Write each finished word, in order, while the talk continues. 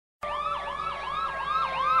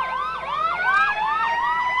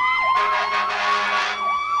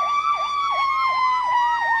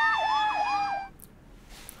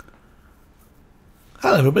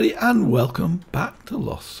Hello everybody and welcome back to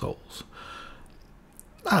Lost Souls.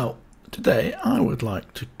 Now today I would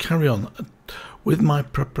like to carry on with my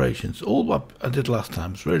preparations. All what I did last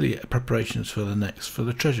time was really preparations for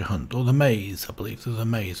the treasure hunt, or the maze. I believe there's a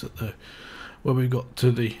maze at where we got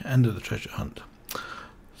to the end of the treasure hunt.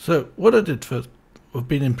 So what I did first, I've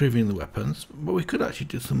been improving the weapons, but we could actually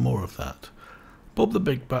do some more of that. Bob the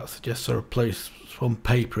Big Bat suggests I replace some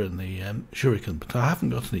paper in the shuriken, but I haven't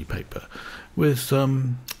got any paper, with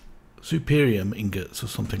some Supremium ingots or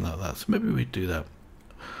something like that, so maybe we'd do that.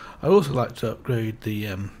 I'd also like to upgrade the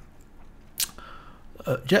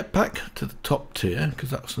Jetpack to the top tier, because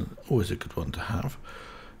that's always a good one to have,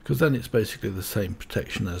 because then it's basically the same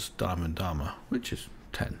protection as diamond armor, which is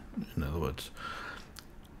 10 in other words.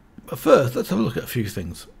 But first, let's have a look at a few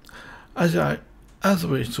things. As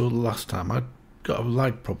we saw last time, I got a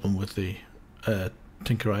lag problem with the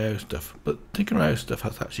Tinker.io stuff, but Tinker.io stuff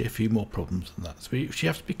has actually a few more problems than that, so you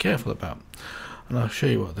have to be careful about, and I'll show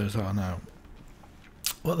you what those are now.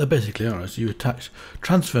 What they basically are is you attach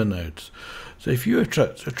transfer nodes. So if you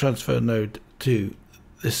attach a transfer node to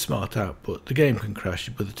this smart output, the game can crash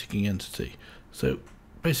with a ticking entity. So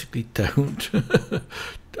basically don't.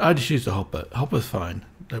 I just use the hopper. Hopper's fine,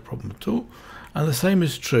 no problem at all. And the same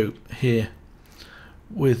is true here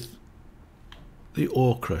with the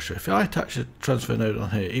ore crusher. If I attach a transfer node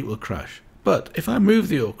on here, it will crash. But if I move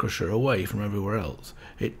the ore crusher away from everywhere else,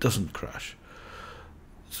 it doesn't crash.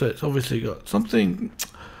 So it's obviously got something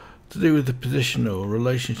to do with the position or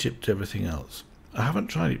relationship to everything else. I haven't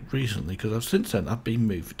tried it recently because since then I've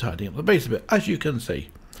been tidying up the base a bit. As you can see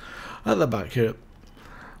at the back here,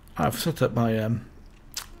 I've set up my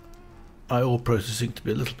my ore processing to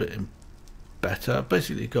be a little bit better. I've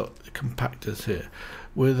basically got compactors here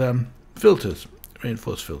with filters,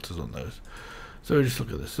 reinforced filters on those. So we just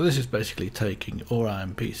look at this. So this is basically taking ore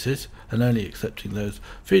iron pieces and only accepting those,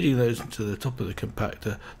 feeding those into the top of the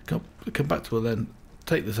compactor. The compactor will then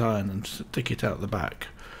take this iron and stick it out the back.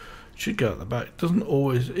 It should go out the back. Doesn't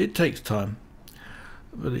always. It takes time,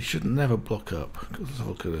 but it should never block up. Let's have a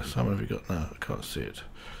look at this. How many have we got now? I can't see it.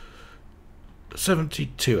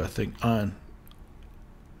 72, I think, iron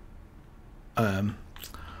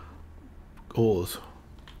ores.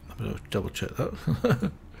 I'm going to double check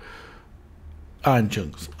that. Iron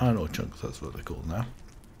chunks, iron ore chunks, that's what they're called now.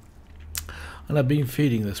 And I've been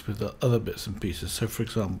feeding this with the other bits and pieces. So for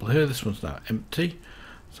example here, this one's now empty,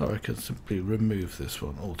 so I can simply remove this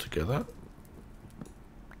one altogether,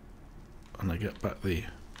 and I get back the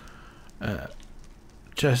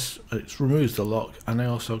chest. It removes the lock, and I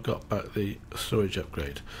also got back the storage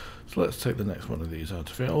upgrade. So let's take the next one of these out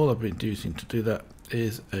of here. All I've been using to do that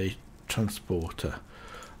is a transporter,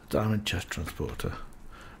 a diamond chest transporter.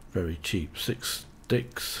 Very cheap, 6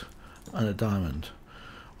 sticks and a diamond.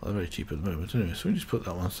 Well, they're very cheap at the moment anyway, so we just put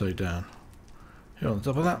that one so down here on the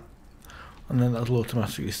top of that, and then that'll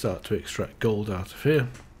automatically start to extract gold out of here.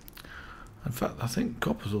 In fact, I think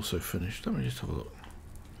copper's also finished. Let me just have a look.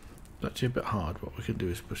 It's actually a bit hard. What we can do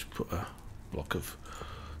is just put a block of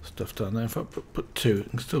stuff down there. In fact, put 2, it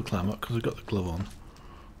can still climb up because I've got the glove on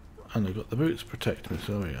and I've got the boots to protect me,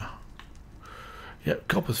 so there we are. Yep,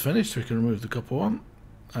 copper's finished, so we can remove the copper one.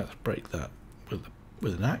 Let's break that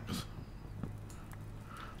with an axe.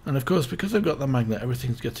 And of course, because I've got the magnet,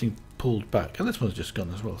 everything's getting pulled back. And this one's just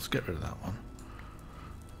gone as well. Let's get rid of that one.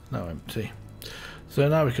 Now empty. So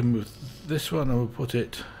now we can move this one and we'll put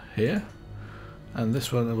it here. And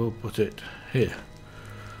this one and we'll put it here.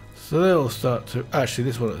 So they'll start to... Actually,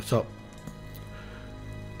 this one at the top,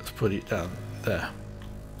 let's put it down there.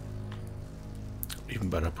 Even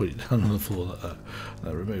better, put it down on the floor like that. And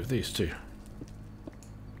I'll remove these two.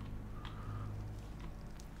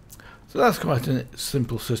 So that's quite a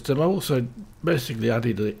simple system. I also basically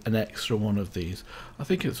added an extra one of these. I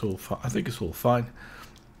think it's all fine,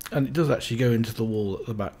 and it does actually go into the wall at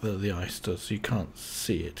the back there. The ice does, so you can't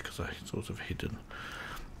see it because it's sort of hidden.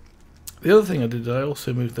 The other thing I did, I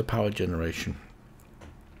also moved the power generation.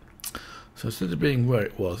 So instead of being where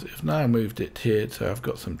it was, I've now moved it here. So I've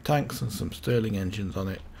got some tanks and some Stirling engines on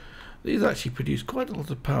it. These actually produce quite a lot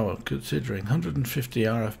of power, considering 150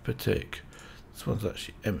 RF per tick. This one's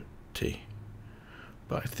actually empty.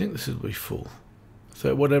 But I think this will be full,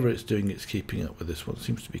 so whatever it's doing, it's keeping up with this one.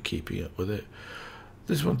 Seems to be keeping up with it.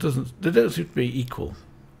 This one doesn't. They don't seem to be equal,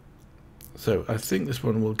 so I think this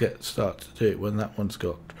one will start to do it when that one's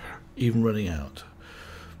got even running out.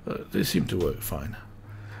 But they seem to work fine.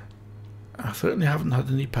 I certainly haven't had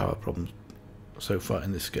any power problems so far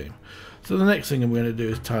in this game. So the next thing I'm going to do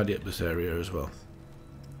is tidy up this area as well.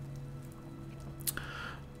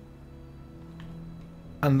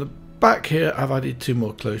 And back here I've added 2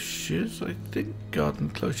 more cloches. I think garden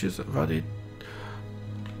cloches I've added.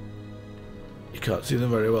 You can't see them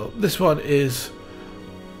very well. This one is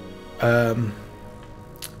let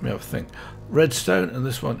me have a think. Redstone, and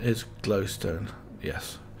this one is glowstone.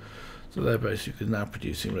 Yes. So they're basically now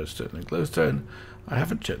producing redstone and glowstone. I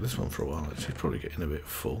haven't checked this one for a while actually, probably getting a bit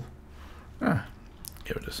full.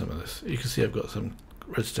 Get rid of some of this. You can see I've got some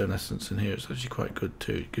redstone essence in here. It's actually quite good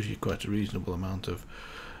too. It gives you quite a reasonable amount of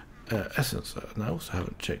essence. And I also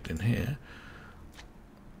haven't checked in here.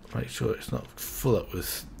 Make sure it's not full up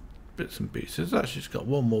with bits and pieces. Actually, it's got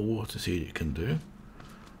 1 more water seed it can do.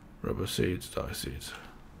 Rubber seeds, dye seeds.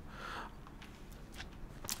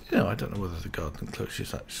 You know, I don't know whether the garden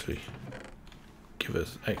cloches actually give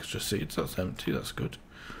us extra seeds. That's empty, that's good.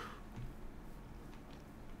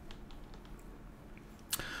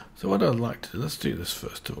 So what I'd like to do, let's do this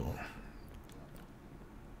first of all.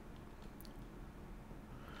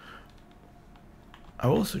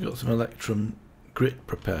 I've also got some electrum grit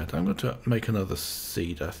prepared. I'm going to make another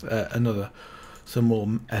seed, some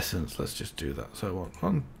more essence. Let's just do that. So I want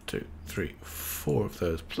 1, 2, 3, 4 of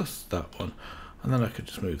those plus that one, and then I could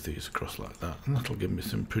just move these across like that, and that'll give me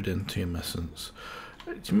some pyrotheum essence.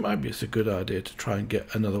 Maybe it's a good idea to try and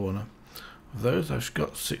get another one of those. I've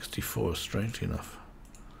got 64, strangely enough,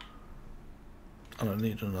 and I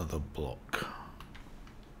need another block,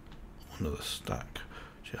 another stack.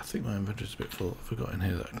 Gee, I think my inventory's a bit full. I've got in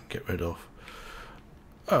here that I can get rid of.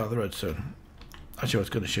 Oh, the redstone. Actually, I was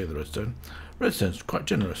going to show the redstone. Redstone's quite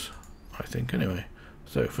generous, I think, anyway.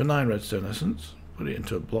 So for 9 redstone essence, put it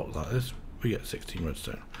into a block like this, we get 16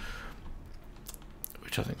 redstone,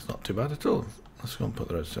 which I think is not too bad at all. Let's go and put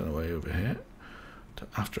the redstone away over here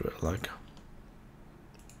after a bit of lag,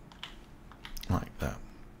 like that.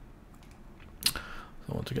 So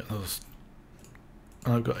I want to get another,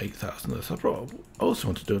 and I've got 8,000 of this. I also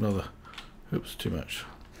want to do another. Oops, too much.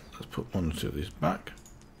 Let's put 1 or 2 of these back.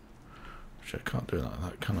 Which I can't do like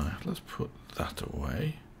that, can I? Let's put that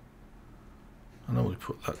away. I normally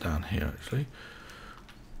put that down here actually.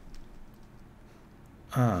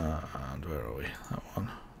 And where are we? That one.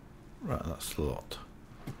 Right, that's a lot.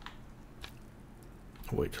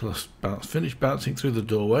 Wait till I finish bouncing through the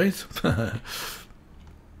doorways.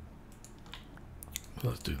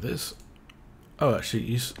 Let's do this. Oh,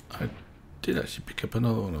 actually, I did actually pick up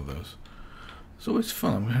another one of those. It's always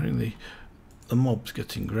fun. I'm hearing the mobs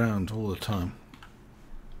getting ground all the time.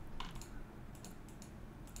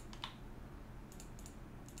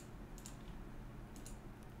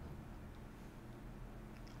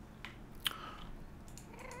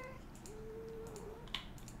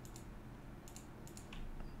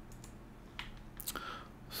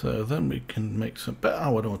 So then we can make some. But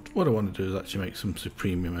what I want to do is actually make some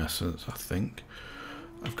Supremium essence. I think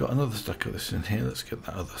I've got another stack of this in here. Let's get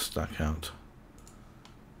that other stack out.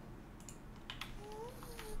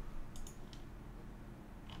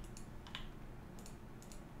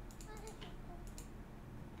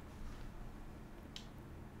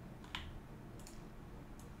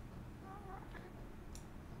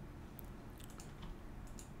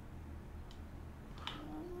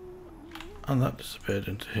 And that disappeared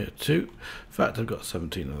into here too. In fact, I've got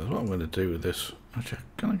 17 of those. What I'm going to do with this, actually,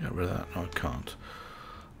 can I get rid of that? No, I can't.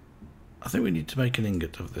 I think we need to make an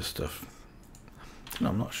ingot of this stuff. No,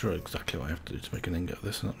 I'm not sure exactly what I have to do to make an ingot of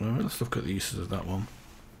this at the moment. Let's look at the uses of that one.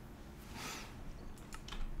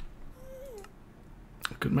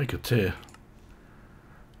 I could make a tier.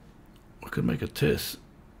 I could make a tier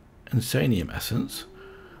insanium essence.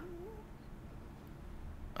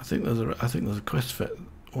 I think there's a quest for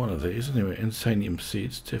one of these anyway. Insanium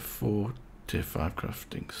seeds, tier 4, tier 5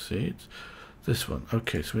 crafting seeds. This one.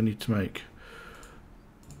 Okay, so we need to make,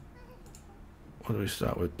 what do we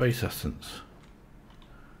start with? Base essence.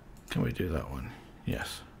 Can we do that one?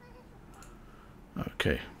 Yes.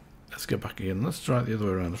 Okay, let's go back again. Let's try it the other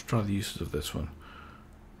way around. Let's try the uses of this one.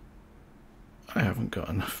 I haven't got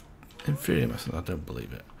enough inferior essence. I don't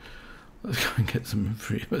believe it. Let's go and get some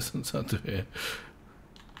inferior essence out of here.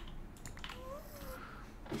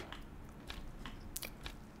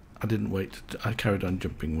 I didn't wait. I carried on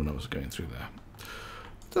jumping when I was going through there. I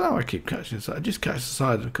don't know how I keep catching this. I just catch the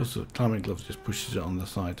side because the climbing gloves just pushes it on the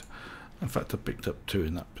side. In fact, I picked up 2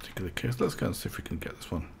 in that particular case. Let's go and see if we can get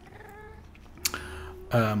this one.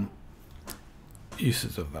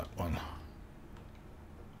 Uses of that one.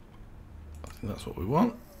 I think that's what we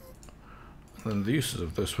want. And then the uses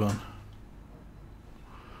of this one.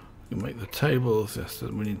 We can make the tables. Yes,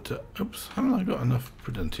 then we need to. Oops, haven't I got enough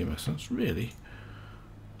pyrotheum essence? Really?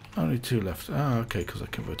 Only 2 left. Ah, okay, because I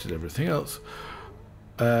converted everything else.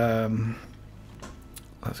 Let's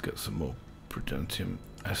get some more pyrotheum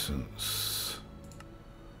essence.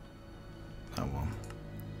 That one.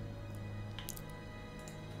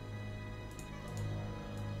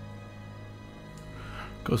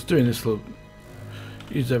 Of course, doing this will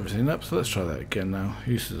use everything up, so let's try that again now.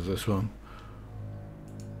 Uses of this one.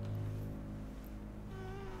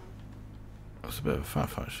 That's a bit of a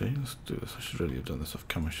faff actually. Let's do this. I should really have done this off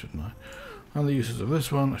camera, shouldn't I? And the uses of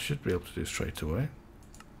this one I should be able to do straight away.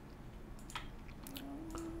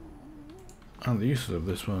 And the uses of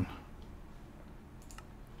this one.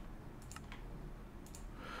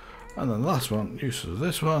 And then the last one, uses of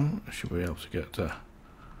this one, I should be able to get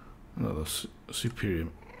another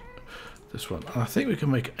Supremium, this one. And I think we can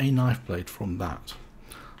make a knife blade from that.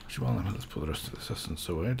 Actually, well, let's put the rest of this essence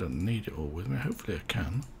away. I don't need it all with me. Hopefully I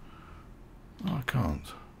can. Oh, I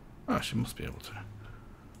can't. Oh, actually, must be able to.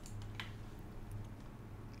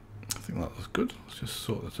 I think that was good. Let's just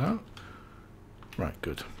sort this out. Right,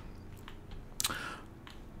 good.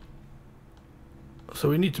 So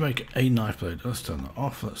we need to make a knife blade. Let's turn that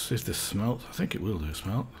off. Let's see if this smelt. I think it will do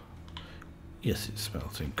smelt. Yes, it's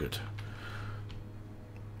smelting. Good.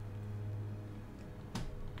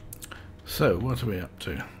 So what are we up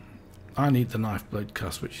to? I need the knife blade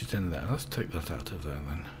cast, which is in there. Let's take that out of there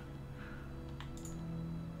then.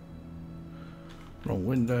 Wrong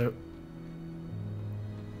window.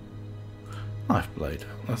 Knife blade.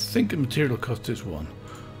 I think the material cost is 1.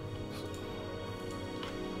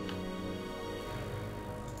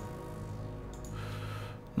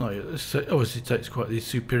 No, it obviously takes quite.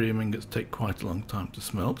 These Supremium ingots take quite a long time to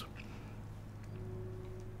smelt.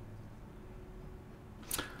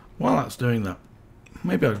 While that's doing that,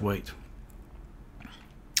 maybe I'd wait.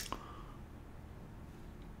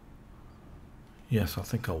 Yes, I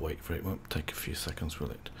think I'll wait for it. It won't take a few seconds, will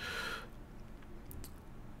it?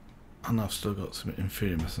 And I've still got some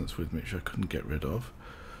enderium essence with me, which I couldn't get rid of.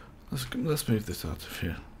 Let's move this out of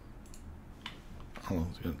here. How long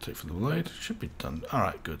is it going to take for the blade? It should be done.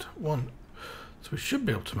 Alright, good. One. So we should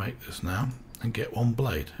be able to make this now and get one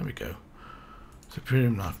blade. Here we go.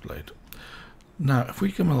 Supremium knife blade. Now, if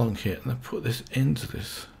we come along here and then put this into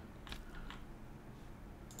this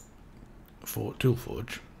tool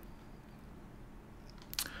forge.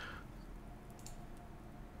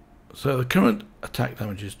 So the current attack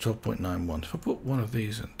damage is 12.91. If I put one of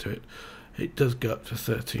these into it, it does go up to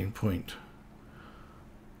 13 point.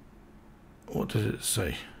 What does it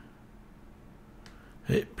say?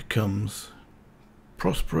 It becomes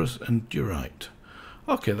prosperous and durite.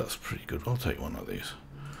 Okay, that's pretty good. I'll take one of these.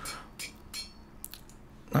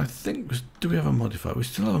 I think, do we have a modifier? We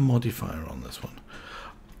still have a modifier on this one.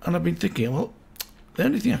 And I've been thinking, well, the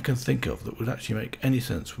only thing I can think of that would actually make any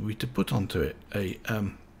sense would be to put onto it a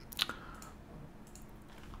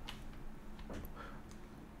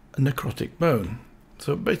necrotic bone.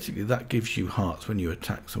 So basically that gives you hearts when you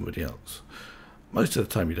attack somebody else. Most of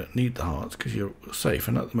the time you don't need the hearts because you're safe,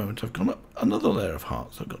 and at the moment I've gone up another layer of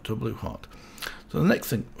hearts. I've got to a blue heart. So the next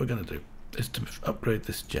thing we're going to do is to upgrade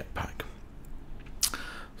this jetpack.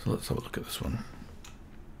 So let's have a look at this one.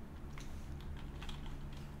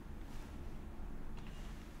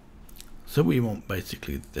 So we want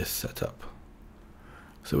basically this setup.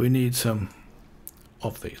 So we need some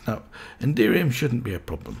of these. Now, enderium shouldn't be a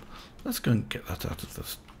problem. Let's go and get that out of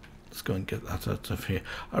this. Let's go and get that out of here.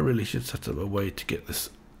 I really should set up a way to get this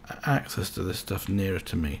access to this stuff nearer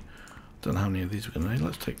to me. Don't know how many of these we're going to need.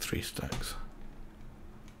 Let's take 3 stacks.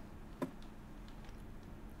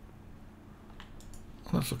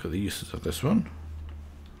 Let's look at the uses of this one.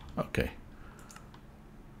 Okay.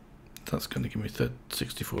 That's going to give me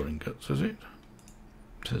 64 ingots, is it?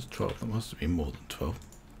 It says 12. That must have been more than 12.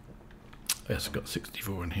 Yes, I've got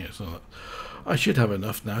 64 in here, so I should have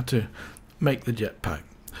enough now to make the jetpack.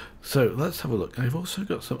 So let's have a look. I've also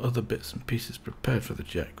got some other bits and pieces prepared for the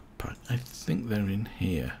jetpack. I think they're in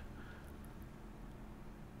here,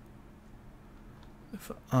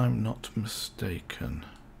 if I'm not mistaken.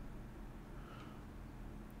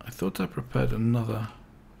 I thought I prepared another.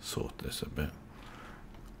 Sort this a bit.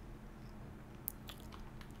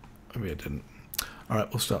 Maybe I didn't. Alright,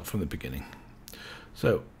 we'll start from the beginning.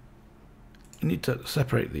 So you need to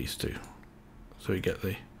separate these two. So you get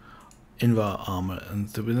the invar armor, and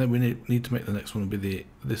then we need to make the next one be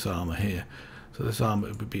this armor here. So this armor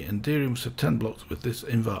would be enderium, so 10 blocks with this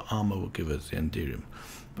invar armor will give us the enderium.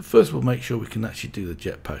 But first we'll make sure we can actually do the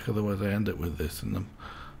jetpack, otherwise I end up with this and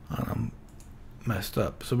I'm messed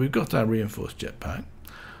up. So we've got our reinforced jetpack.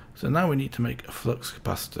 So now we need to make a flux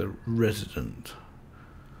capacitor resonant.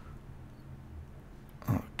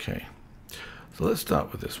 Okay. So let's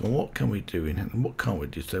start with this one. What can we do in here? And what can't we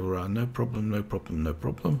do? Stable around, no problem, no problem, no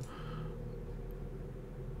problem.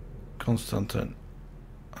 Constantin,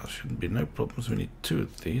 That shouldn't be no problems. We need 2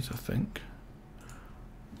 of these, I think.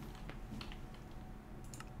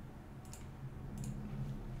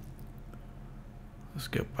 Let's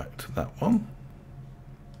go back to that one.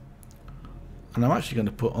 And I'm actually going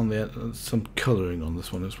to put on the some colouring on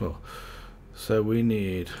this one as well. So we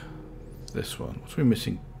need this one. What are we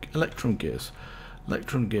missing? Electron gears.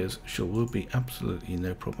 Electron gears will be absolutely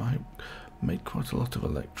no problem. I made quite a lot of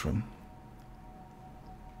electron.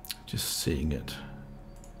 Just seeing it.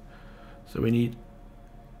 So we need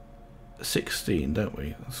 16, don't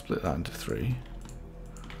we? Let's split that into 3.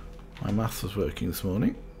 My maths was working this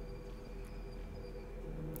morning.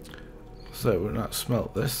 So we're going to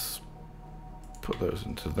smelt this. Put those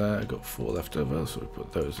into there. I've got 4 left over, so we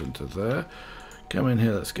put those into there. Come in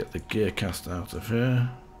here, let's get the gear cast out of here.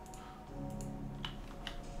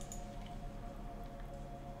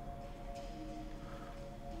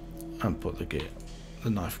 And put the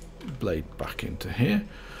knife blade back into here.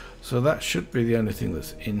 So that should be the only thing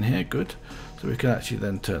that's in here. Good. So we can actually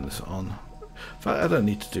then turn this on. In fact, I don't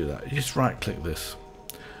need to do that. You just right click this,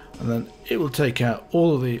 and then it will take out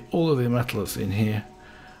all of the metal that's in here.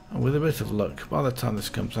 And with a bit of luck, by the time this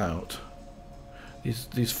comes out,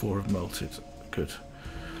 these 4 have melted. Good.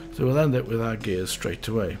 So we'll end up with our gears straight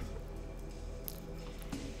away.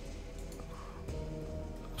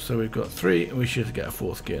 So we've got 3, and we should get a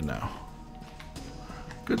 4th gear now.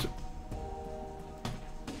 Good.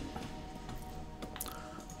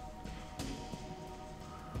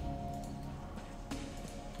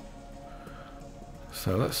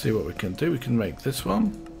 So let's see what we can do. We can make this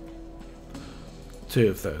one. 2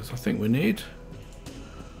 of those. I think we need.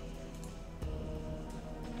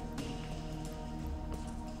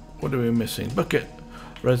 What are we missing? Bucket.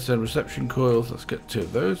 Redstone reception coils. Let's get 2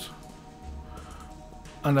 of those.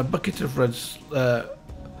 And a bucket of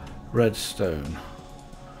redstone.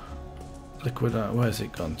 Liquid. Where's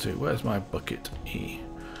it gone to? Where's my bucket E?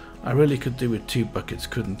 I really could do with 2 buckets,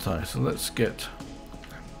 couldn't I? So let's get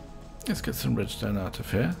some redstone out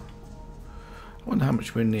of here. I wonder how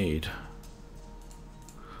much we need.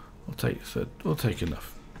 We'll take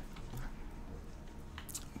enough.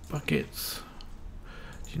 Buckets.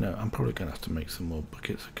 You know, I'm probably going to have to make some more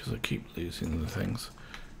buckets because I keep losing the things.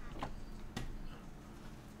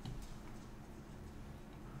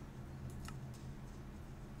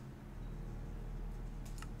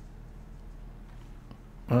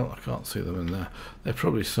 Well, I can't see them in there. They're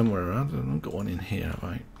probably somewhere around. I haven't got one in here, have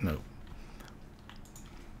I? No.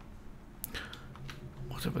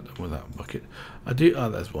 What have I done with that bucket? I do. Oh,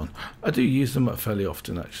 there's one. I do use them fairly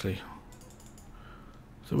often, actually.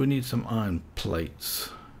 So we need some iron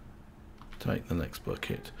plates to make the next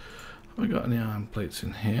bucket. Have we got any iron plates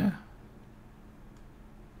in here?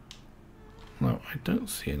 No, I don't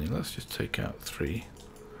see any. Let's just take out 3.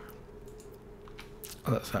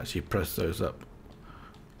 Let's actually press those up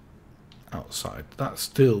outside. That's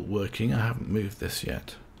still working. I haven't moved this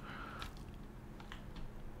yet.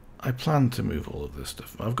 I plan to move all of this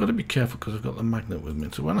stuff. I've got to be careful because I've got the magnet with me.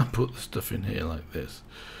 So when I put the stuff in here like this,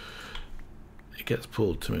 it gets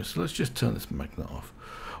pulled to me. So let's just turn this magnet off.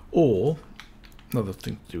 Or another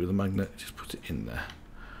thing to do with the magnet, just put it in there.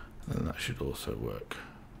 And then that should also work.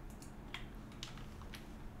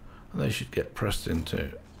 And they should get pressed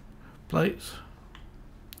into plates,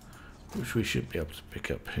 which we should be able to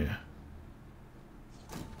pick up here.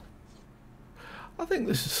 I think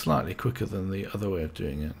this is slightly quicker than the other way of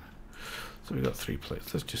doing it. So we've got 3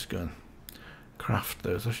 plates. Let's just go and craft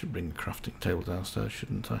those. I should bring the crafting table downstairs,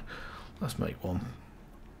 shouldn't I? Let's make one.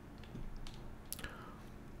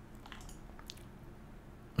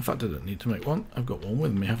 In fact, I don't need to make one. I've got one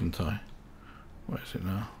with me, haven't I? Where is it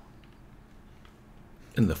now?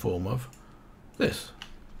 In the form of this.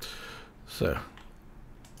 So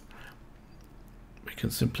we can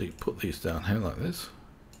simply put these down here like this.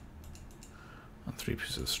 And 3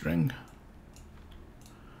 pieces of string.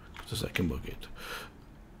 Just a second bucket.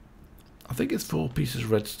 I think it's 4 pieces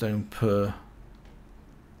of redstone per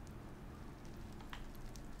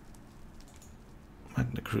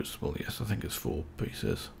magnet crucible. Yes, I think it's 4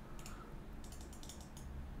 pieces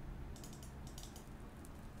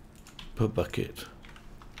per bucket.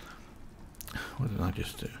 What did I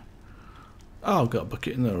just do? Oh, I've got a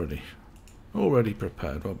bucket in there already. Already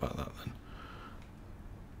prepared. What about that then?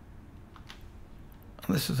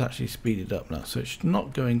 And this is actually speeded up now, so it's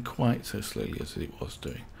not going quite so slowly as it was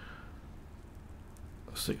doing.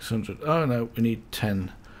 600. Oh no, we need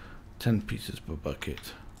 10 pieces per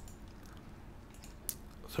bucket.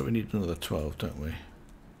 So we need another 12, don't we?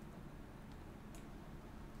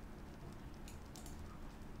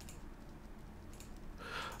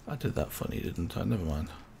 I did that funny, didn't I? Never mind.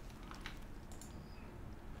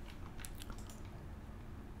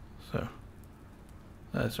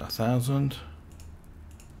 There's 1,000.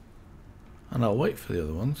 And I'll wait for the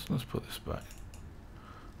other ones. Let's put this back.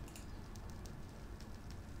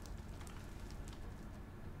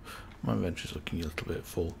 My inventory's looking a little bit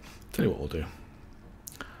full. Tell you what we'll do.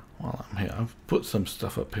 While I'm here, I've put some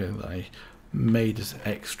stuff up here that I made as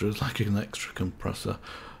extras, like an extra compressor.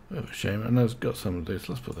 Bit of a shame. And I've got some of these.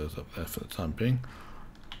 Let's put those up there for the time being.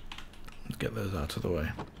 Let's get those out of the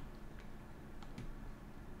way.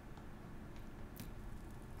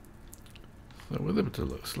 So with a bit of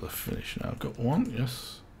luck, still finish now. I've got one,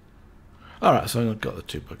 yes. Alright, so I've got the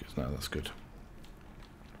 2 buckets now, that's good.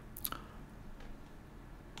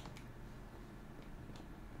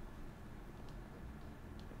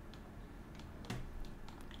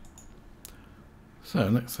 So,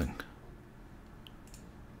 next thing.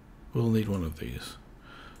 We'll need one of these.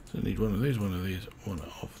 So we need one of these, one of these, one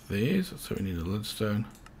of these. So we need a leadstone.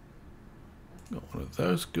 Got one of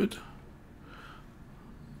those, good.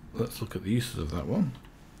 Let's look at the uses of that one.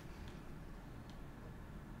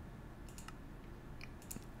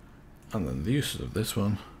 And then the uses of this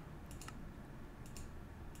one.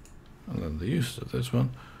 And then the uses of this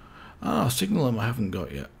one. Ah, Signalum I haven't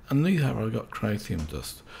got yet. And neither have I got cryotheum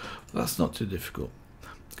dust. But that's not too difficult.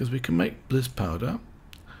 Because we can make blizz powder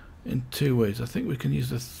in 2 ways. I think we can use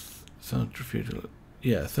the centrifugal.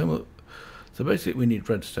 Yeah, thermal. So basically we need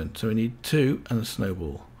redstone. So we need 2 and a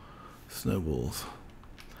snowball. Snowballs.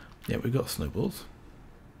 Yeah, we got snowballs.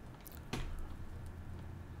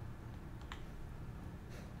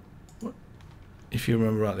 What? If you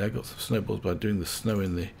remember rightly, I got some snowballs by doing the snow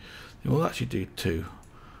in the. We'll actually do 2,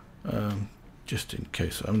 just in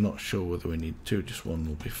case. I'm not sure whether we need 2. Just 1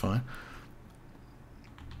 will be fine.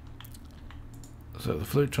 So the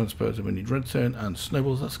fluid transporter, we need redstone and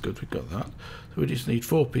snowballs. That's good. We've got that. So we just need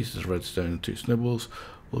 4 pieces of redstone and 2 snowballs.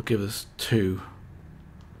 Will give us 2.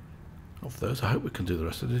 Of those. I hope we can do the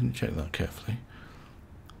rest. I didn't check that carefully.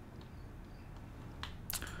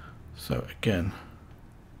 So again,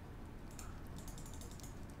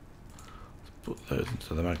 let's put those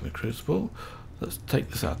into the magma crucible. Let's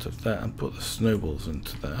take this out of there and put the snowballs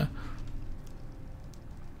into there.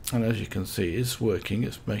 And as you can see, it's working.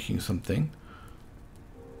 It's making something.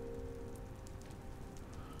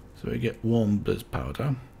 So we get 1 blizz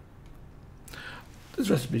powder. This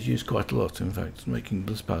recipe is used quite a lot, in fact, making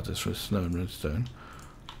blizz powders for snow and redstone.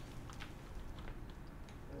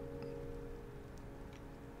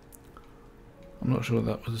 I'm not sure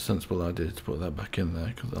that was a sensible idea to put that back in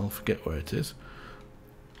there, because I'll forget where it is.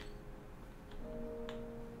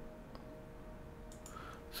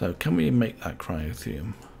 So can we make that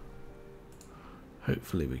cryotheum?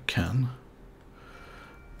 Hopefully we can.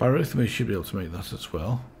 Pyrotheum, we should be able to make that as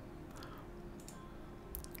well.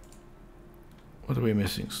 What are we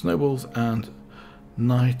missing? Snowballs and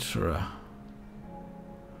nitra.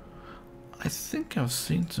 I think I've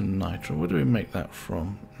seen some nitra. Where do we make that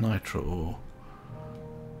from? Nitra ore.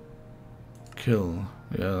 Kiln.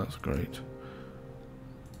 Yeah, that's great.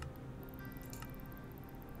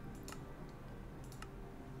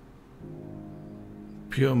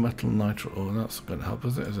 Pure metal nitra ore. That's going to help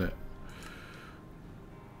us, is it?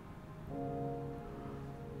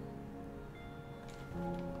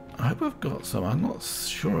 I hope I've got some. I'm not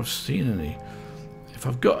sure I've seen any. If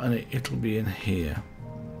I've got any, it'll be in here.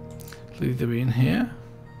 It'll either be in here.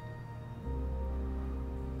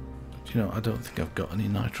 Do you know, I don't think I've got any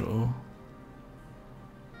nitro ore.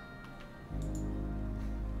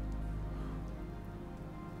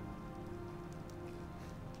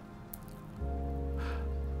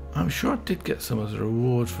 I'm sure I did get some as a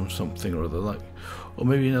reward from something or other, like, or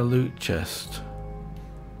maybe in a loot chest.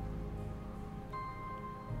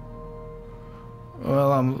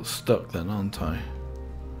 Well, I'm stuck then, aren't I?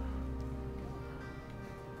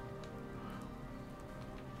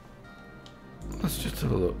 Let's just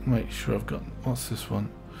have a look, make sure I've got, what's this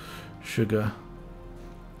one? Sugar.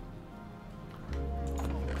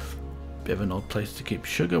 Bit of an odd place to keep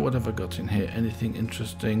sugar. What have I got in here? Anything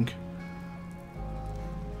interesting?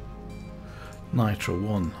 Nitro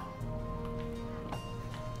 1.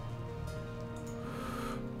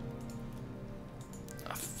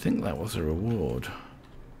 I think that was a reward.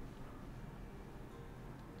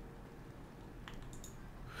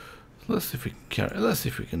 Let's see if we can carry. Let's see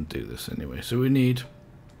if we can do this anyway. So we need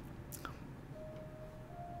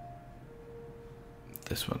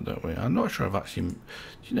this one, don't we? I'm not sure I've actually.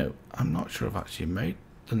 You know, I'm not sure I've actually made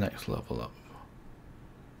the next level up.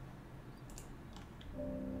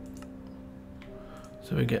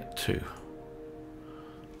 So we get 2.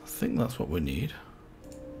 I think that's what we need.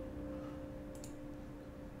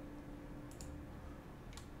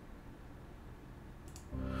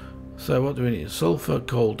 So what do we need? Sulfur,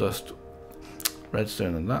 coal dust,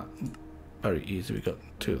 redstone, and that. Very easy. We got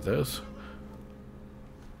 2 of those.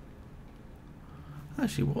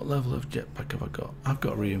 Actually, what level of jetpack have I got? I've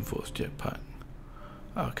got reinforced jetpack.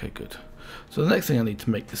 Okay, good. So the next thing I need to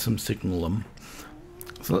make is some signalum.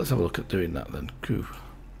 So let's have a look at doing that then. Cool.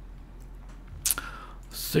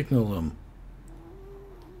 Signalum.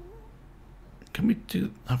 Can we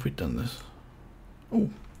do? Have we done this? Oh,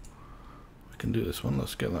 we can do this one.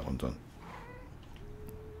 Let's get that one done.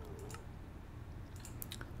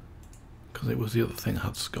 Because it was the other thing I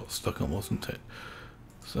had got stuck on, wasn't it?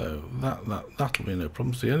 So that'll be no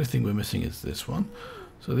problem. So the only thing we're missing is this one.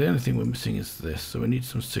 So the only thing we're missing is this. So we need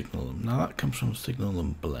some Signalum. Now that comes from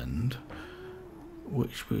Signalum blend,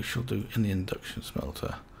 which we shall do in the induction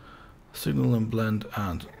smelter. Signalum blend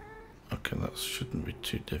and okay, that shouldn't be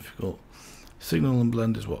too difficult. Signalum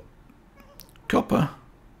blend is what? Copper,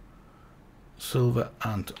 silver,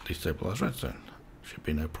 and destabilized redstone. Should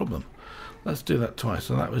be no problem. Let's do that twice.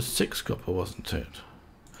 So that was 6 copper, wasn't it?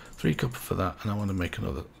 3 copper for that, and I want to make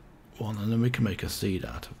another one, and then we can make a seed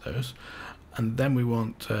out of those. And then we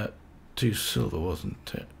want 2 silver,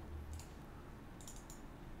 wasn't it?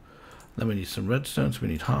 Then we need some redstone, so we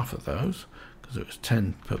need half of those, because it was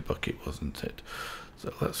 10 per bucket, wasn't it?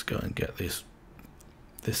 So let's go and get this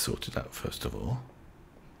sorted out first of all.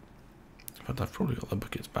 In fact, I've probably got the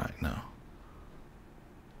buckets back now.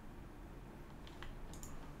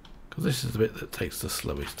 Because this is the bit that takes the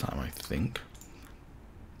slowest time, I think.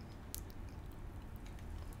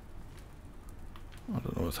 I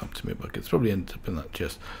don't know what's happened to me, but it's probably ended up in that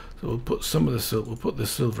chest. So we'll put some of the silver. We'll put the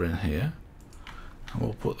silver in here, and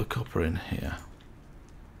we'll put the copper in here.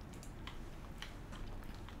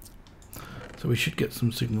 So we should get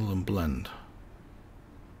some Signalum blend.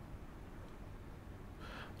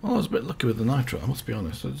 Well, I was a bit lucky with the nitro. I must be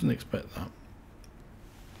honest. I didn't expect that.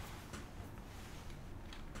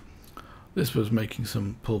 This was making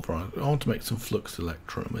some pulverized. I want to make some flux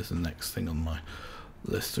electrum is the next thing on my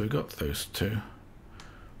list. So we got those 2.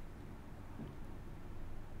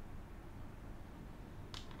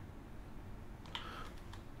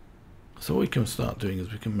 So what we can start doing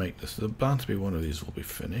is we can make this. There's bound to be one of these will be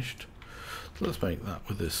finished. So let's make that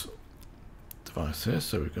with this device here.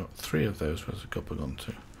 So we've got 3 of those. Where's the copper gone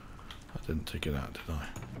to? I didn't take it out, did I?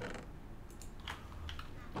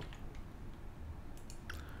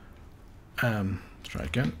 Try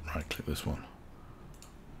again. Right click this one.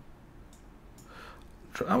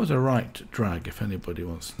 That was a right drag if anybody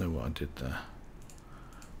wants to know what I did there.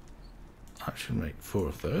 I should make 4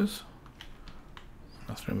 of those.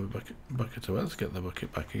 Let's throw my bucket away. Let's get the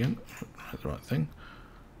bucket back again. Right, the right thing.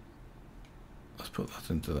 Let's put that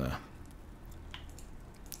into there.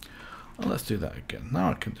 And let's do that again.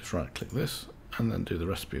 Now I can just right click this and then do the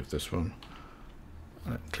recipe of this one.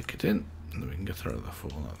 And then click it in, and then we can get our other 4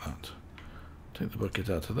 like that. Take the bucket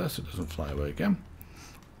out of there so it doesn't fly away again.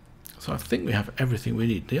 So I think we have everything we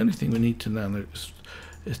need. The only thing we need to now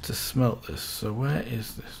is to smelt this. So where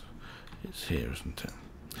is this? It's here, isn't it?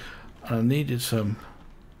 And I needed some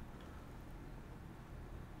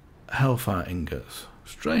hellfire ingots.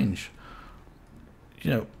 Strange. You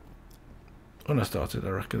know, when I started,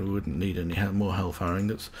 I reckon we wouldn't need any more hellfire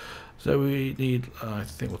ingots. So we need, I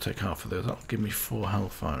think we'll take half of those. That'll give me 4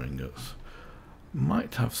 hellfire ingots.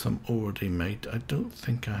 Might have some already made. I don't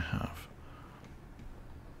think I have.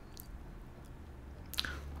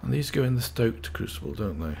 And these go in the stoked crucible,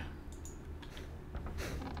 don't they?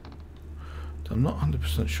 I'm not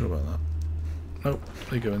 100% sure about that. Nope,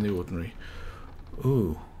 they go in the ordinary.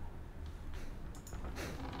 Ooh.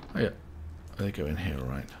 Oh yeah, they go in here,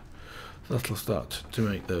 right. So that'll start to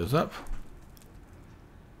make those up.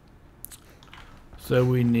 So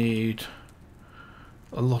we need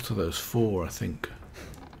a lot of those, 4 I think.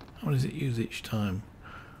 How many does it use each time?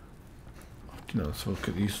 You know, let's look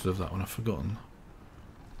at the uses of that one, I've forgotten.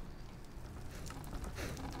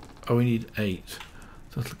 Oh, we need 8.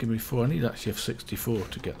 So that'll give me 4. I need actually have 64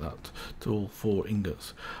 to get that to all 4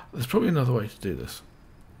 ingots. There's probably another way to do this,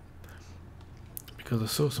 because I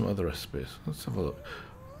saw some other recipes. Let's have a look.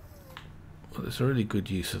 Well, it's a really good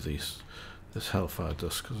use of this hellfire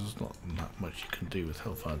dust, because there's not that much you can do with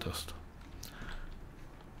hellfire dust.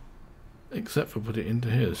 Except for put it into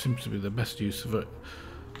here. It seems to be the best use of it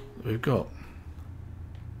that we've got.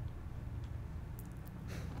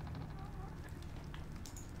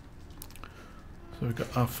 So we've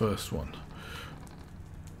got our first one.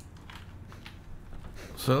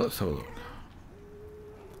 So let's have a look.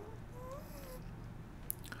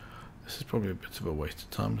 This is probably a bit of a waste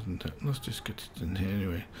of time, isn't it? Let's just get it in here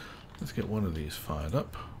anyway. Let's get one of these fired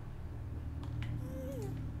up.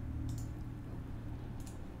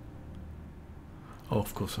 Oh,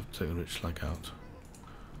 of course, I have to take the rich slag out.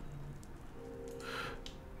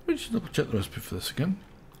 Let me just double check the recipe for this again.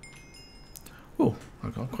 Oh, I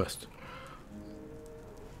got a quest.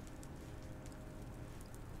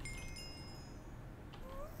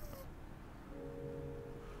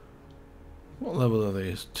 What level are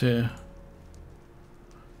these? Tier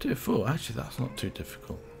 4. Actually, that's not too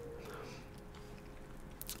difficult.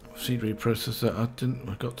 Seed reprocessor. I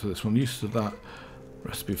got to this one. Used to that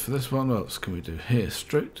recipe for this one. What else can we do here?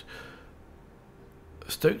 Stoked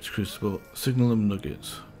crucible, Signalum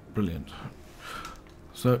nuggets. Brilliant.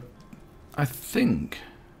 So, I think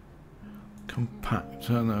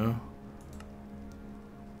compactor. No.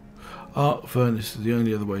 Arc furnace is the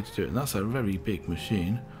only other way to do it, and that's a very big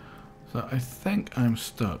machine. So I think I'm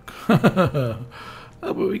stuck. Oh,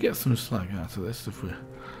 but we get some slag out of this if we're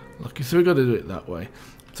lucky. So we've got to do it that way.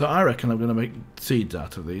 So I reckon I'm going to make seeds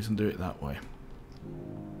out of these and do it that way.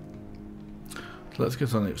 So let's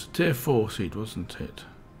get on it. It was a tier 4 seed, wasn't it?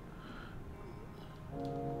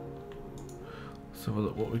 Let's have a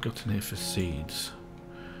look what we got in here for seeds.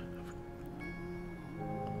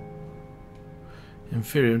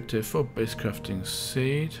 Inferior tier 4 base crafting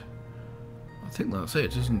seed. I think that's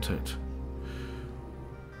it, isn't it?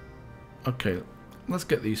 Okay, let's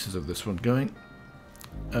get the uses of this one going.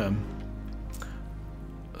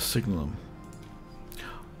 Signalum.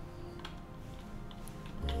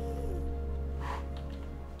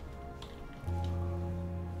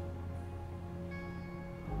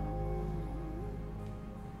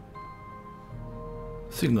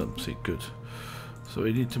 Signalum seed, good. So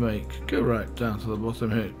we need to make, go right down to the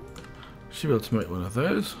bottom here. Should be able to make one of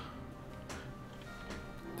those.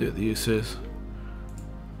 Do what the use is.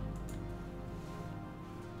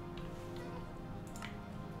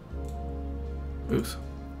 Oops.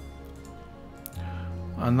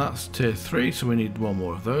 And that's tier 3, so we need one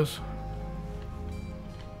more of those.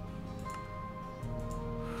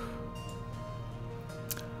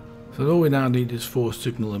 So all we now need is 4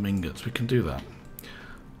 Signalum ingots. We can do that.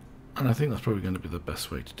 And I think that's probably going to be the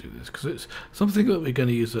best way to do this, because it's something that we're going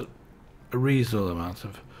to use a reasonable amount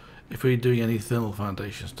of if we're doing any thermal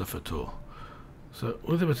foundation stuff at all. So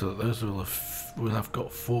with a bit of those, we'll have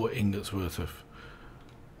got 4 ingots worth of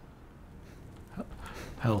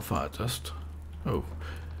hellfire dust. Oh,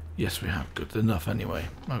 yes we have. Good enough anyway.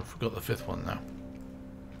 Oh, I forgot the 5th one now.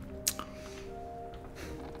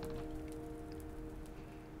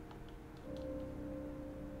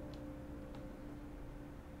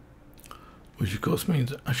 Which of course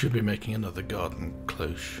means I should be making another garden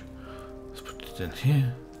cloche. Let's put it in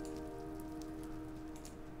here.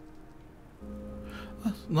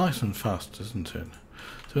 That's nice and fast, isn't it?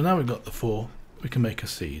 So now we've got the 4, we can make a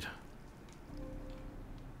seed.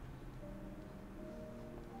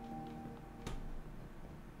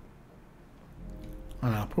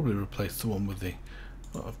 And I'll probably replace the one with the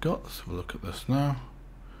what I've got. Let's have a look at this now.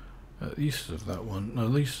 The uses of that one. No,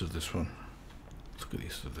 the uses of this one. Let's look at the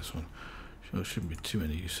uses of this one. There shouldn't be too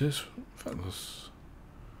many uses. In fact, there's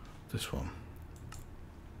this one.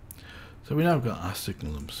 So we now got our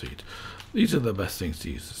Signalum seed. These are the best things to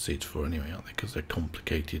use the seeds for anyway, aren't they? Because they're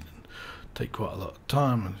complicated and take quite a lot of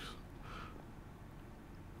time and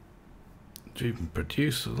to even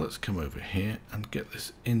produce. So let's come over here and get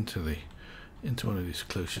this into one of these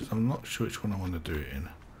cloches. I'm not sure which one I want to do it in.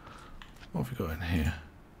 What have we got in here?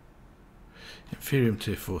 Inferium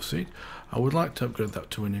tier 4 seed. I would like to upgrade that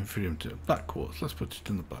to an inferium tier black quartz. Let's put it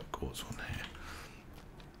in the black quartz one here.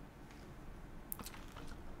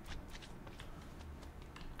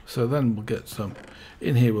 So then we'll get some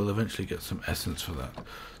in here. We'll eventually get some essence for that.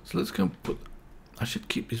 So let's go and put. I should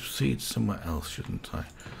keep these seeds somewhere else, shouldn't I?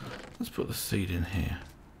 Let's put the seed in here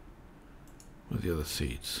with the other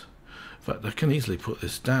seeds. In fact, I can easily put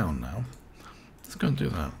this down now. Let's go and do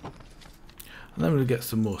that. And then we'll get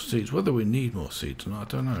some more seeds. Whether we need more seeds or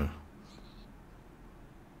not, I don't know.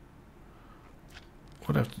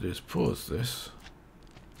 What I have to do is pause this,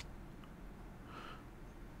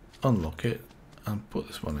 unlock it, and put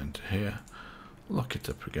this one into here, lock it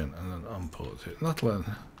up again, and then unpause it. And that'll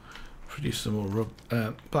then produce some more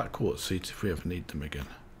black quartz seeds if we ever need them again.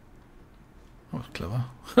 That was clever.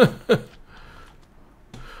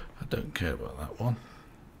 I don't care about that one.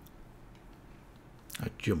 I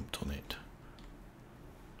jumped on it.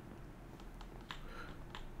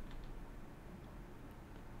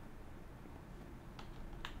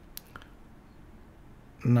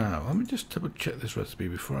 Now, let me just double check this recipe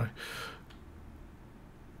before I...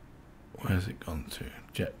 Where's it gone to?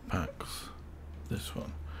 Jetpacks. This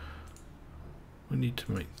one. We need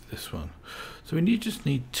to make this one. So we just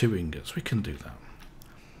need 2 ingots. We can do that.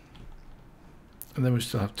 And then we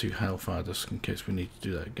still have 2 hellfire discs in case we need to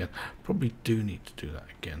do that again. Probably do need to do that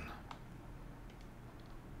again.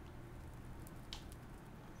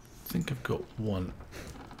 I think I've got 1.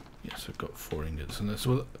 Yes, I've got 4 ingots in this.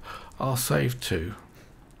 Well, I'll save 2.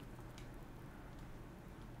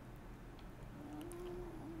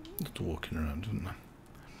 Just walking around, isn't I?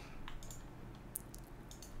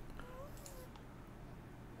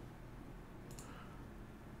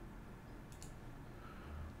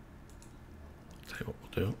 Tell you what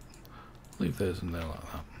we'll do. Leave those in there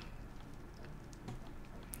like that.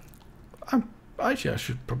 Actually, I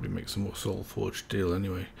should probably make some more soul forged steel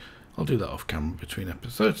anyway. I'll do that off camera between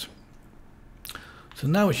episodes. So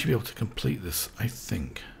now we should be able to complete this, I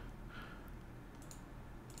think.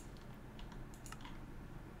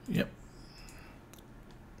 Yep.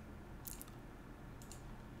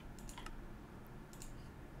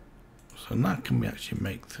 So now can we actually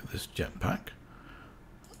make this jetpack?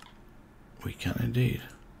 We can indeed.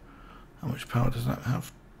 How much power does that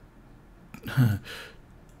have?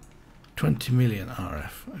 20 million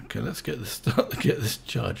RF. Okay, let's get this get this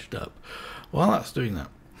charged up. While that's doing that,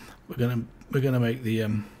 we're gonna make the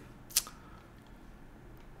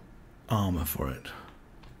armor for it.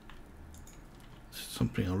 It's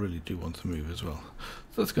something I really do want to move as well.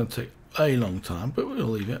 So that's going to take a long time, but we'll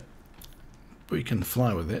leave it. We can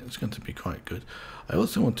fly with it. It's going to be quite good. I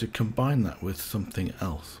also want to combine that with something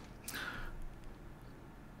else.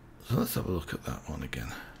 So let's have a look at that one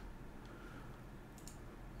again.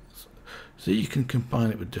 So you can combine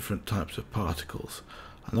it with different types of particles.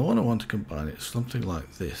 And the one I want to combine it is something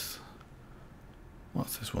like this.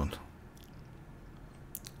 What's this one?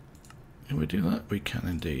 Can we do that? We can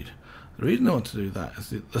indeed. The reason I want to do that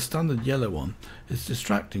is the standard yellow one is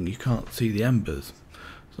distracting. You can't see the embers.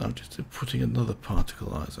 So I'm just putting another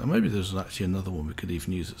particleizer. And maybe there's actually another one we could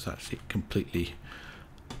even use that's actually completely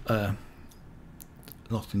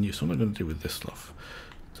not in use. What am I going to do with this stuff?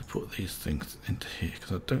 To put these things into here,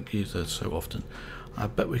 because I don't use those so often. I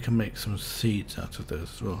bet we can make some seeds out of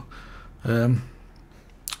those as well.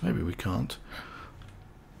 Maybe we can't.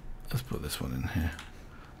 Let's put this one in here.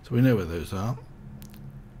 So we know where those are.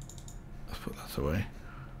 Let's put that away.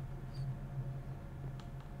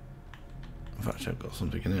 In fact, I've got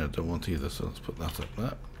something in here I don't want either, so let's put that up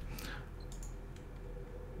there.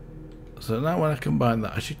 So now when I combine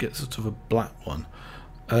that, I should get sort of a black one.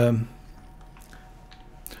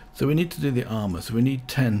 So we need to do the armor. So we need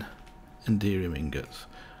 10 enderium ingots.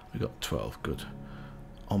 We got 12. Good.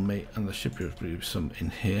 On me, and there should be some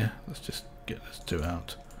in here. Let's just get this 2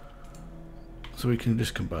 out. So we can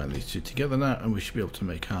just combine these 2 together now, and we should be able to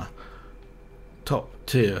make our top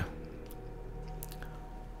tier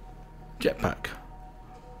jetpack.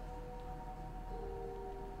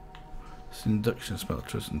 It's an induction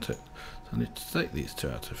smelter, isn't it? So I need to take these 2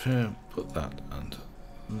 out of here, put that and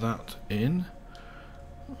that in.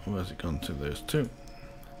 Where's it gone to, those 2?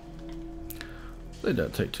 They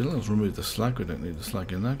don't take too long. Let's remove the slag. We don't need the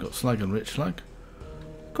slag in there. Got slag and rich slag.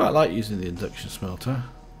 Quite like using the induction smelter.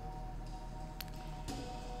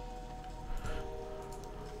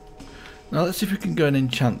 Now let's see if we can go and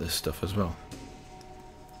enchant this stuff as well.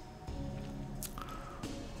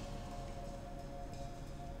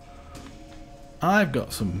 I've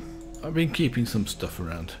been keeping some stuff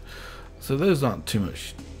around. So those aren't too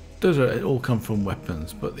much. Those all come from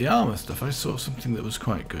weapons, but the armor stuff, I saw something that was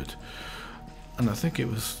quite good. And I think it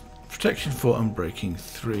was protection 4 and breaking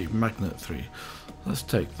 3, magnet 3. Let's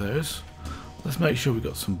take those. Let's make sure we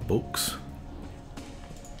got some books.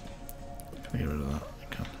 Can I get rid of that? I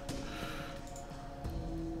can.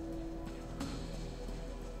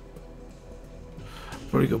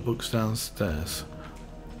 I've already got books downstairs.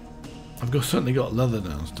 I've certainly got leather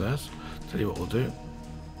downstairs. Tell you what we'll do.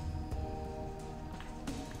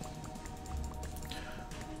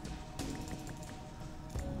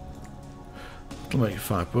 I'll make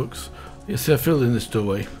 5 books. You see, I filled in this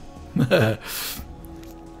doorway. Well,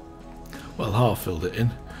 half filled it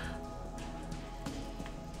in.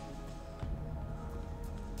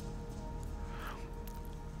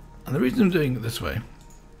 And the reason I'm doing it this way,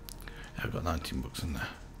 I've got 19 books in there.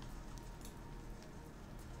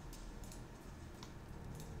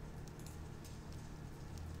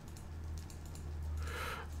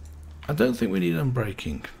 I don't think we need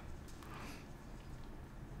unbreaking.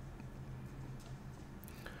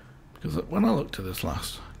 Because when I looked at this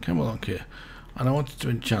last, came along here, and I wanted to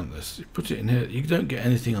enchant this, you put it in here, you don't get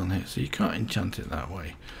anything on here, so you can't enchant it that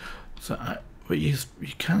way. So, but you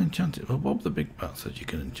can enchant it. Well, Bob the Big Bat said you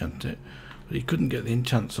can enchant it, but he couldn't get the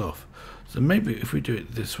enchants off. So maybe if we do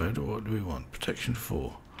it this way, what do we want? Protection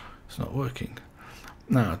 4. It's not working.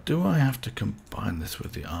 Now, do I have to combine this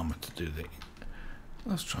with the armor to do the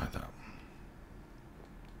Let's try that.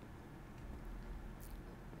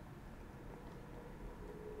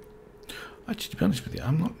 Actually, to be honest with you,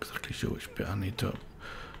 I'm not exactly sure which bit I need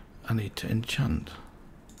to enchant.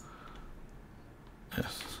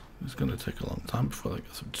 Yes, it's going to take a long time before they get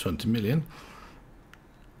up to 20 million.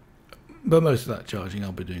 But most of that charging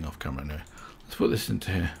I'll be doing off camera anyway. Let's put this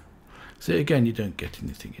into here. See, again, you don't get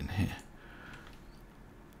anything in here.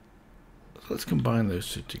 So let's combine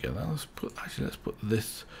those two together. Let's put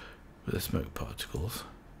this with the smoke particles.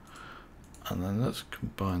 And then let's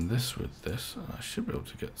combine this with this, and I should be able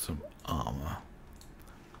to get some armor.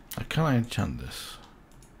 Now, can I enchant this?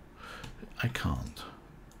 I can't.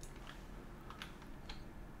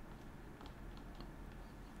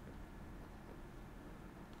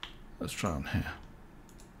 Let's try on here.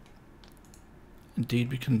 Indeed,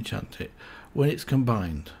 we can enchant it when it's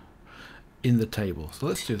combined in the table. So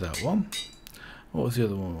let's do that one. What was the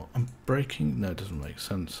other one? I'm breaking. No, it doesn't make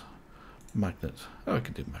sense. Magnet. Oh, I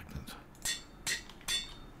can do magnet.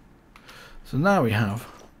 So now we have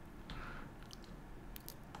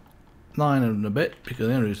 9 and a bit, because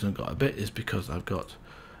the only reason I've got a bit is because I've got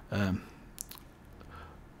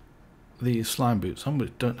these slime boots on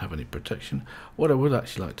which don't have any protection. What I would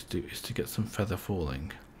actually like to do is to get some feather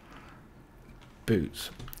falling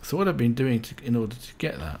boots. So what I've been doing in order to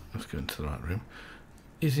get that, let's go into the right room,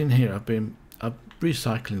 is in here I'm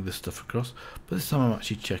recycling this stuff across, but this time I'm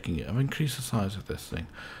actually checking it. I've increased the size of this thing.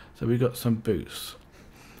 So we've got some boots.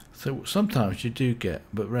 So sometimes you do get,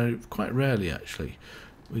 but quite rarely actually,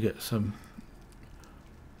 we get some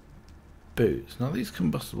boots. Now these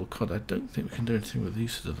combustible cod, I don't think we can do anything with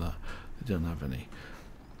uses of that. They don't have any.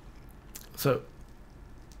 So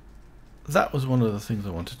that was one of the things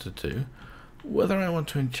I wanted to do. Whether I want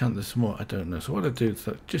to enchant this more, I don't know. So what I do is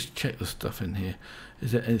just check the stuff in here.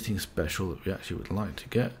 Is there anything special that we actually would like to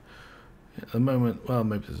get? At the moment, well,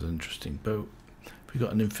 maybe there's an interesting bow. If we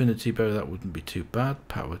got an infinity bow, that wouldn't be too bad.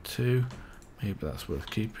 Power 2, maybe that's worth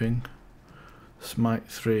keeping. Smite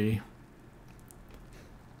 3.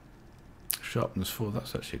 Sharpness 4,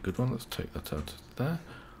 that's actually a good one. Let's take that out of there.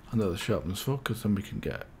 Another sharpness 4, because then we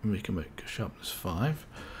can make a sharpness 5,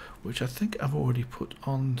 which I think I've already put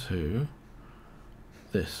onto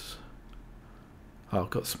this. Oh, I've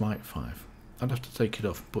got smite 5. I'd have to take it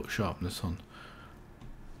off and put sharpness on,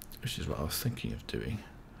 which is what I was thinking of doing.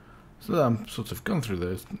 So that I'm sort of gone through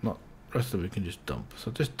those, not the rest of it we can just dump.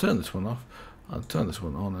 So just turn this one off, I'll turn this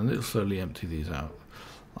one on, and it'll slowly empty these out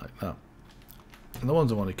like that. And the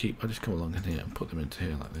ones I want to keep, I just come along in here and put them into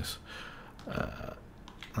here like this.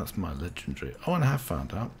 That's my legendary. Oh, and I have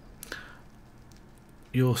found out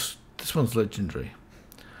this one's legendary,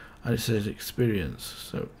 and it says experience.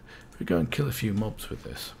 So if we go and kill a few mobs with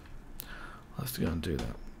this, let's go and do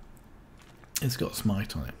that. It's got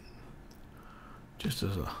smite on it, just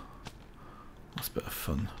as that's a bit of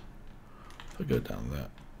fun. If I go down there,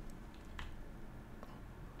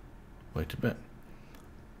 wait a bit.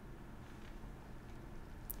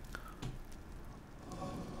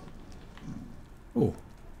 Oh,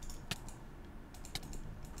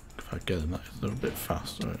 if I get them, that is a little bit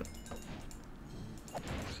fast.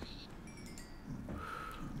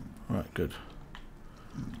 Right, good.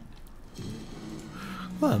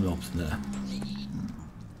 Well, mobs in there.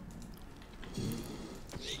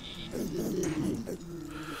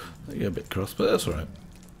 They get a bit cross, but that's alright.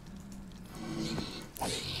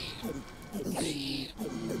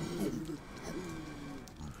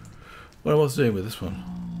 What I was doing with this one.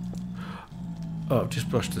 Oh, I've just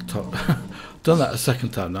brushed the top. Done that a second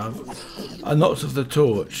time now. I knocked off the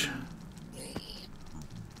torch.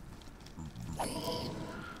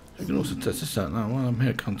 You can also test this out now. While I'm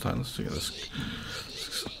here, can't I? Let's do this.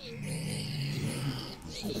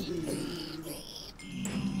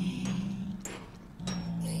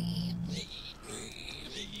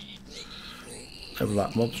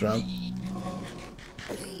 Overlap mobs around.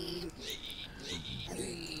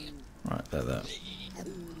 Right, there.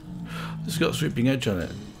 This has got a sweeping edge on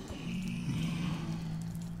it.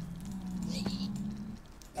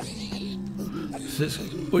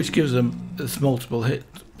 Which gives them this multiple hit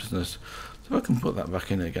business. So if I can put that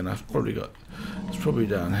back in again, I've probably got, it's probably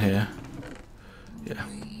down here. Yeah.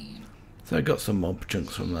 So I got some mob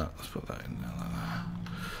chunks from that. Let's put that in there like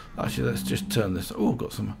that. Actually, let's just turn this. Oh,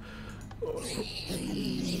 got some.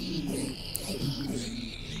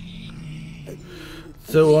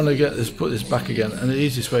 So I want to get this, put this back again, and the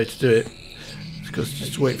easiest way to do it is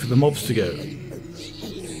just wait for the mobs to go.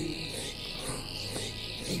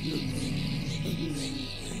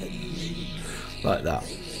 Like that.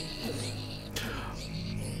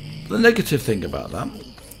 The negative thing about that,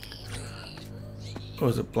 Oh,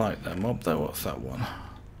 there's a blight there, mob there. What's that one?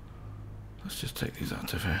 Let's just take these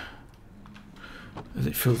out of here. As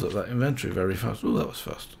it fills up that inventory very fast. Oh, that was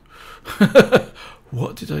fast.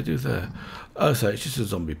 What did I do there? Oh, so it's just a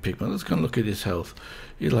zombie pigman. Let's go and look at his health.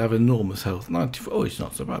 He'll have enormous health. 94. Oh, he's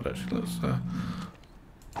not so bad actually. Let's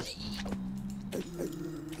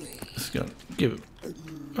go and give it.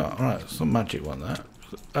 Oh, right, some magic one there.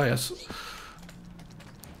 Oh, yes.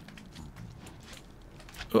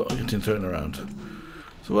 Oh, I'm getting thrown around.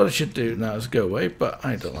 So what I should do now is go away, but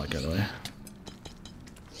I don't like going away.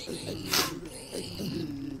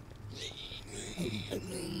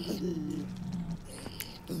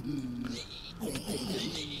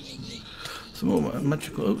 Some more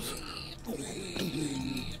magical. Oops.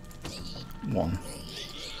 One.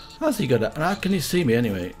 How's he got it? How can he see me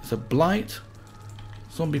anyway? It's a blight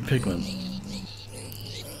zombie pigman.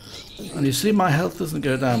 And you see my health doesn't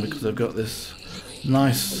go down because I've got this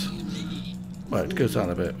nice... Well, it goes down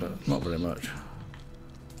a bit, but not very much.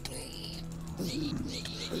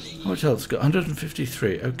 How much health? It's got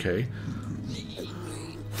 153. Okay.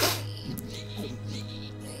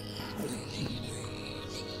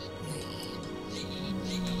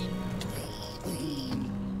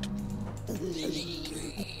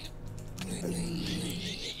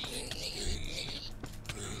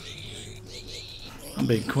 I'm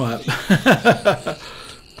being quiet.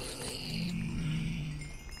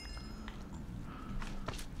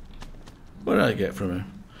 What did I get from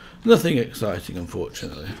him? Nothing exciting,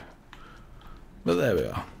 unfortunately. But there we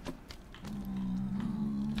are.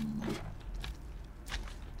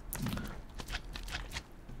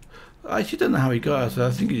 I actually don't know how he got out of there.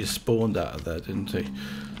 I think he just spawned out of there, didn't he?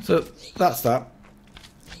 So that's that.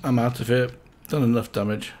 I'm out of here. Done enough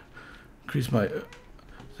damage. Increase my...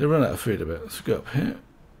 They run out of food a bit. Let's go up here.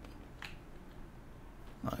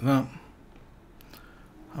 Like that.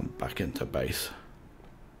 I'm back into base.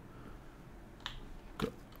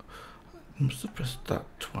 I must have pressed that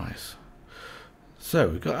twice. So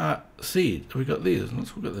we've got our seed. We got these.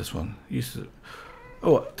 Let's look at this one.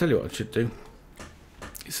 Oh, I'll tell you what I should do.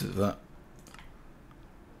 This is that.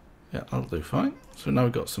 Yeah, that'll do fine. So now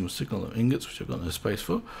we've got some Signalum ingots, which I've got no space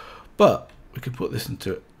for. But we can put this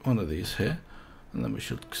into one of these here. And then we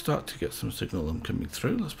should start to get some Signalum coming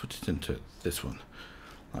through. Let's put it into this one.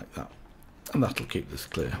 Like that. And that'll keep this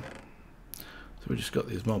clear. So we just got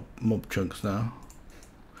these mob chunks now.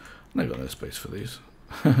 And I've got no space for these.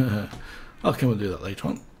 I'll come and do that later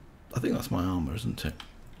on. I think that's my armour, isn't it?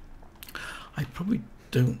 I probably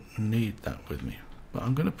don't need that with me. But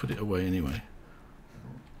I'm going to put it away anyway.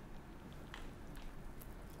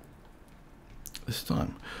 This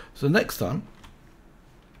time. So next time,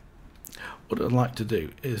 what I'd like to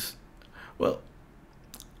do is, well,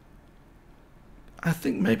 I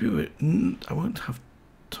think maybe I won't have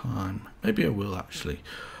time. Maybe I will actually.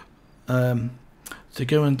 To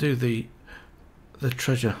go and do the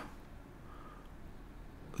treasure,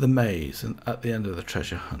 the maze, and at the end of the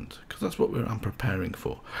treasure hunt, because that's what I'm preparing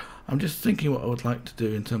for. I'm just thinking what I would like to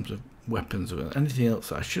do in terms of weapons or anything else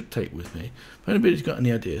that I should take with me. If anybody's got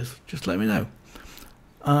any ideas, just let me know.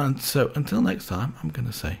 And so until next time, I'm going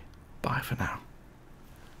to say bye for now.